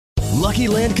Lucky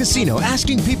Land Casino,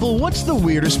 asking people, what's the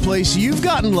weirdest place you've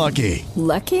gotten lucky?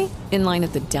 Lucky? In line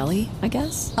at the deli, I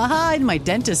guess? Aha, in my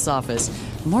dentist's office.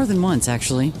 More than once,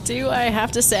 actually. Do I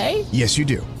have to say? Yes, you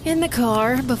do. In the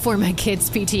car before my kids'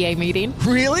 PTA meeting.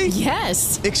 Really?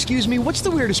 Yes. Excuse me, what's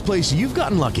the weirdest place you've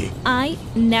gotten lucky? I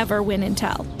never win and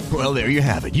tell. Well, there you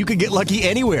have it. You can get lucky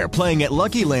anywhere, playing at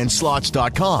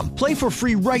LuckyLandSlots.com. Play for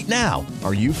free right now.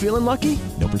 Are you feeling lucky?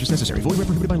 No purchase necessary. Void where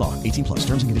prohibited by law. 18 plus.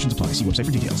 Terms and conditions apply. See website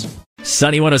for details.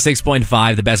 Sunny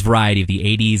 106.5, the best variety of the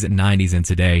 80s and 90s and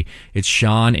today. It's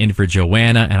Sean in for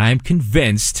Joanna, and I'm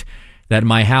convinced that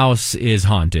my house is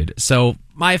haunted. So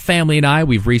my family and I,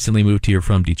 we've recently moved here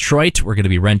from Detroit. We're going to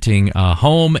be renting a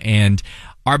home, and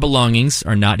our belongings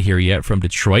are not here yet from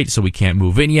Detroit, so we can't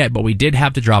move in yet, but we did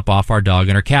have to drop off our dog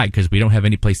and our cat because we don't have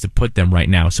any place to put them right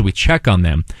now, so we check on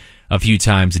them a few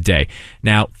times a day.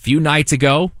 Now, a few nights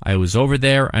ago, I was over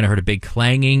there, and I heard a big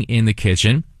clanging in the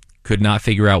kitchen. Could not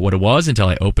figure out what it was until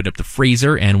I opened up the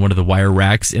freezer, and one of the wire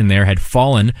racks in there had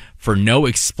fallen for no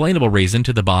explainable reason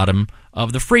to the bottom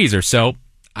of the freezer. So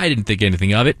I didn't think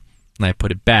anything of it, and I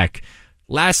put it back.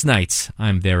 Last night,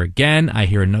 I'm there again. I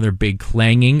hear another big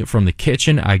clanging from the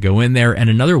kitchen. I go in there, and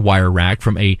another wire rack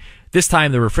from this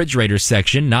time the refrigerator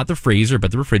section, not the freezer, but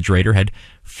the refrigerator, had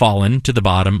fallen to the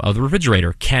bottom of the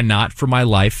refrigerator. Cannot for my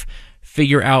life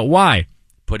figure out why.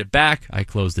 Put it back. I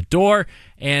close the door,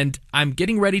 and I'm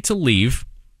getting ready to leave,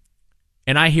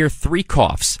 and I hear 3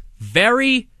 coughs.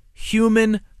 Very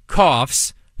human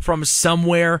coughs from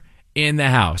somewhere in the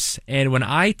house. And when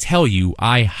I tell you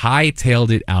I hightailed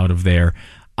it out of there,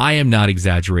 I am not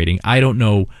exaggerating. I don't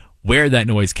know where that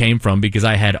noise came from because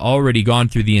I had already gone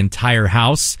through the entire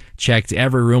house, checked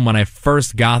every room when I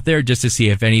first got there just to see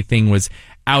if anything was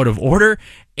out of order,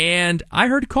 and I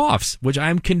heard coughs, which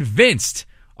I'm convinced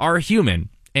are human.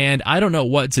 And I don't know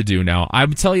what to do now. I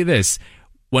will tell you this.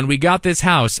 When we got this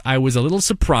house, I was a little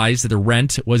surprised that the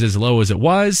rent was as low as it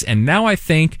was, and now I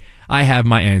think I have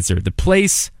my answer. The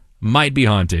place might be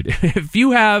haunted. If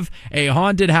you have a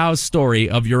haunted house story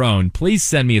of your own, please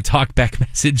send me a talkback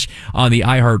message on the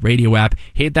iHeartRadio app.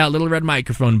 Hit that little red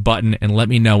microphone button and let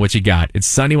me know what you got. It's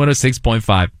Sunny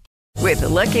 106.5. With the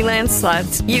Lucky Land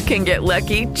Slots, you can get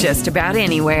lucky just about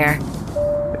anywhere.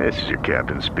 This is your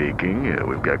captain speaking.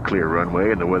 We've got clear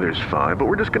runway and the weather's fine, but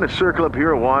we're just going to circle up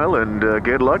here a while and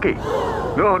get lucky.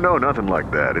 No, nothing like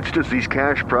that. It's just these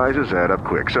cash prizes add up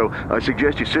quick. So I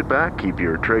suggest you sit back, keep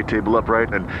your tray table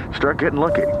upright, and start getting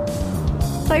lucky.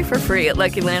 Play for free at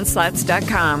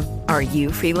LuckyLandSlots.com. Are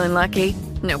you feeling lucky?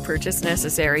 No purchase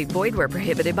necessary. Void where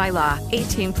prohibited by law.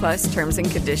 18 plus terms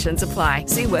and conditions apply.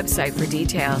 See website for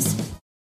details.